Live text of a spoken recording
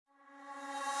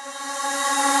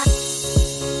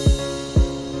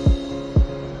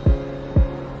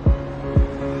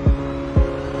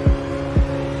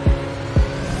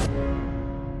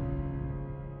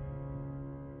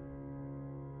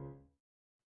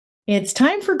It's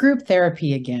time for group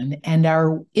therapy again, and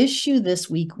our issue this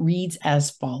week reads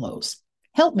as follows.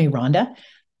 Help me, Rhonda.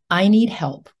 I need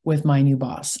help with my new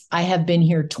boss. I have been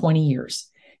here 20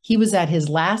 years. He was at his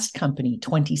last company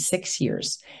 26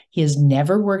 years. He has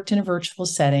never worked in a virtual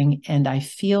setting, and I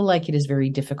feel like it is very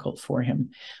difficult for him.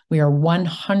 We are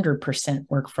 100%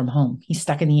 work from home. He's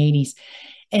stuck in the 80s,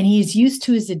 and he's used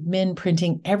to his admin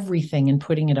printing everything and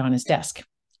putting it on his desk.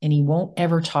 And he won't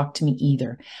ever talk to me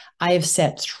either. I have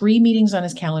set 3 meetings on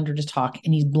his calendar to talk,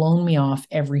 and he's blown me off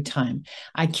every time.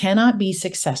 I cannot be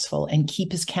successful and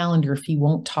keep his calendar if he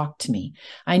won't talk to me.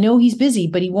 I know he's busy,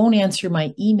 but he won't answer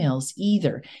my emails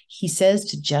either. He says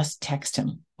to just text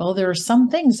him. Well, there are some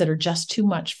things that are just too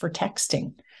much for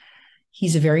texting.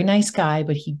 He's a very nice guy,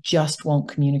 but he just won't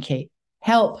communicate.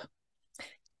 Help.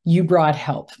 You brought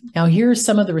help. Now, here are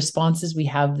some of the responses we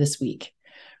have this week.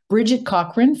 Bridget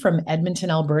Cochran from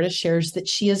Edmonton, Alberta, shares that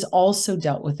she has also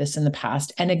dealt with this in the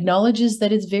past and acknowledges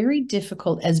that it's very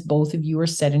difficult as both of you are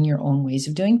set in your own ways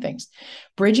of doing things.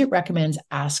 Bridget recommends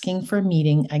asking for a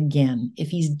meeting again. If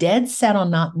he's dead set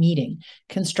on not meeting,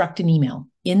 construct an email.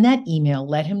 In that email,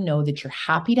 let him know that you're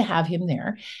happy to have him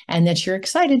there and that you're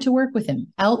excited to work with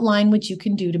him. Outline what you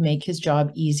can do to make his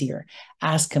job easier.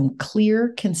 Ask him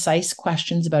clear, concise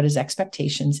questions about his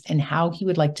expectations and how he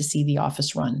would like to see the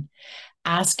office run.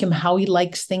 Ask him how he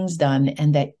likes things done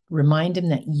and that remind him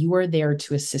that you are there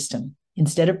to assist him.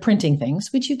 Instead of printing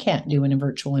things, which you can't do in a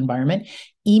virtual environment,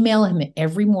 email him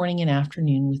every morning and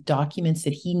afternoon with documents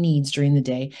that he needs during the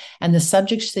day and the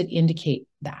subjects that indicate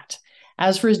that.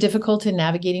 As for his difficulty in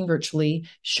navigating virtually,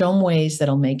 show him ways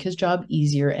that'll make his job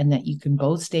easier and that you can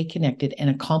both stay connected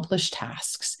and accomplish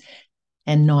tasks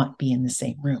and not be in the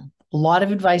same room. A lot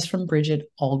of advice from Bridget,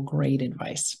 all great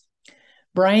advice.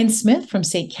 Brian Smith from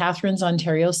St. Catharines,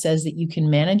 Ontario says that you can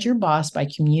manage your boss by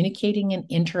communicating and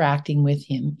interacting with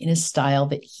him in a style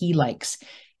that he likes.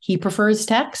 He prefers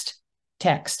text.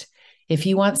 If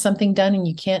he wants something done and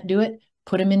you can't do it,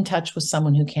 put him in touch with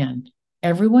someone who can.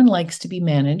 Everyone likes to be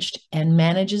managed and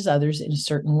manages others in a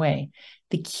certain way.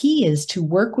 The key is to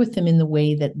work with them in the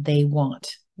way that they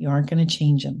want. You aren't going to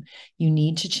change him. You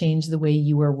need to change the way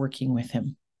you are working with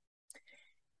him.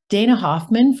 Dana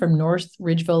Hoffman from North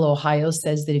Ridgeville, Ohio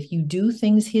says that if you do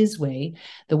things his way,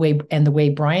 the way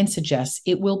Brian suggests,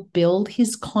 it will build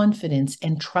his confidence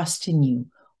and trust in you.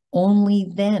 Only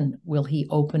then will he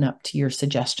open up to your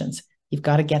suggestions. You've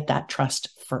got to get that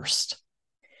trust first.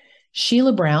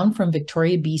 Sheila Brown from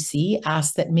Victoria, BC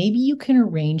asks that maybe you can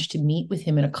arrange to meet with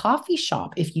him in a coffee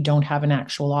shop if you don't have an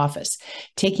actual office.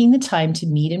 Taking the time to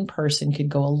meet in person could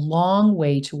go a long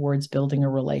way towards building a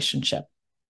relationship.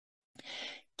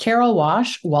 Carol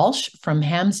Walsh from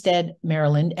Hampstead,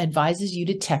 Maryland, advises you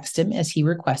to text him as he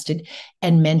requested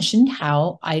and mentioned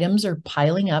how items are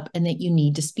piling up and that you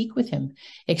need to speak with him.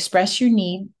 Express your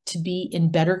need to be in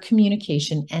better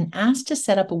communication and ask to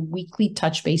set up a weekly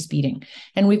touch-base meeting.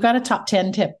 And we've got a top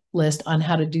 10 tip list on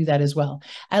how to do that as well,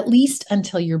 at least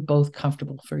until you're both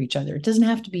comfortable for each other. It doesn't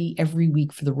have to be every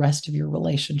week for the rest of your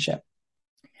relationship.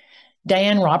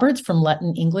 Diane Roberts from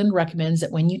Lutton, England recommends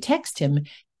that when you text him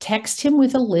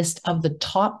with a list of the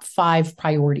top 5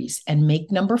 priorities and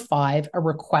make number 5 a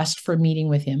request for a meeting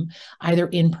with him, either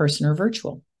in person or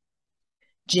virtual.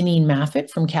 Janine Maffett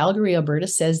from Calgary, Alberta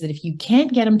says that if you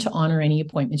can't get him to honor any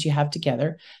appointments you have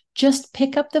together, just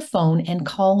pick up the phone and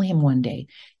call him one day.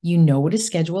 You know what his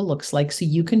schedule looks like, so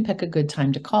you can pick a good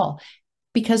time to call,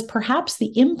 because perhaps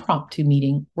the impromptu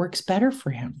meeting works better for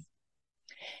him.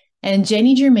 And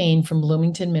Jenny Germain from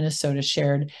Bloomington, Minnesota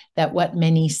shared that what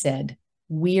many said,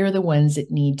 we are the ones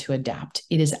that need to adapt.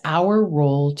 It is our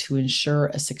role to ensure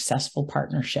a successful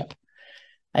partnership.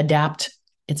 Adapt.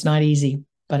 It's not easy,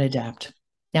 but adapt.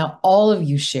 Now, all of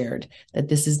you shared that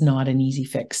this is not an easy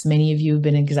fix. Many of you have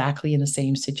been exactly in the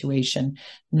same situation.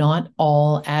 Not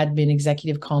all admin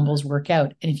executive combos work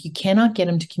out. And if you cannot get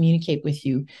them to communicate with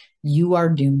you, you are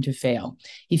doomed to fail.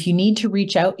 If you need to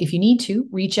reach out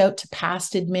to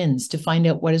past admins to find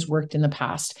out what has worked in the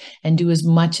past and do as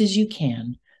much as you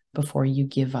can before you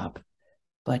give up.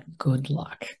 But good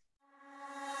luck.